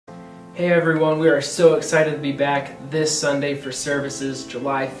Hey everyone, we are so excited to be back this Sunday for services,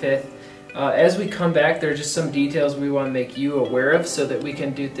 July 5th. As we come back, there are just some details we want to make you aware of so that we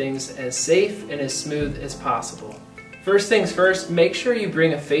can do things as safe and as smooth as possible. First things first, make sure you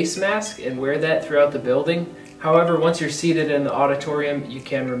bring a face mask and wear that throughout the building. However, once you're seated in the auditorium, you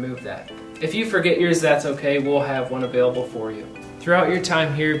can remove that. If you forget yours, that's okay, we'll have one available for you. Throughout your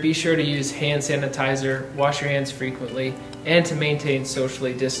time here, be sure to use hand sanitizer, wash your hands frequently, and to maintain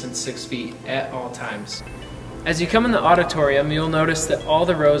socially distanced 6 feet at all times. As you come in the auditorium, you'll notice that all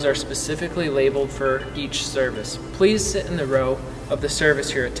the rows are specifically labeled for each service. Please sit in the row of the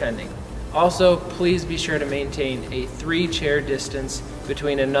service you're attending. Also, please be sure to maintain a 3-chair distance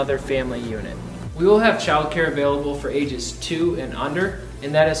between another family unit. We will have childcare available for ages 2 and under,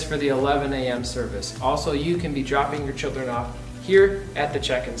 and that is for the 11 a.m. service. Also, you can be dropping your children off here at the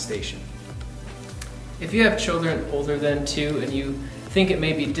check-in station. If you have children older than 2 and you think it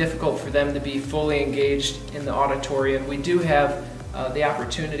may be difficult for them to be fully engaged in the auditorium, we do have the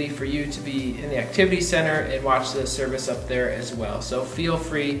opportunity for you to be in the activity center and watch the service up there as well. So feel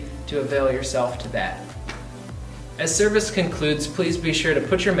free to avail yourself to that. As service concludes, please be sure to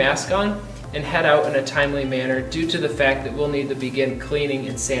put your mask on and head out in a timely manner due to the fact that we'll need to begin cleaning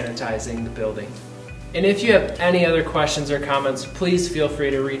and sanitizing the building. And if you have any other questions or comments, please feel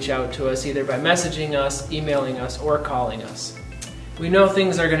free to reach out to us either by messaging us, emailing us, or calling us. We know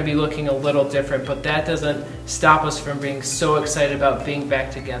things are going to be looking a little different, but that doesn't stop us from being so excited about being back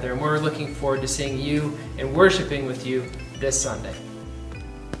together, and we're looking forward to seeing you and worshiping with you this Sunday.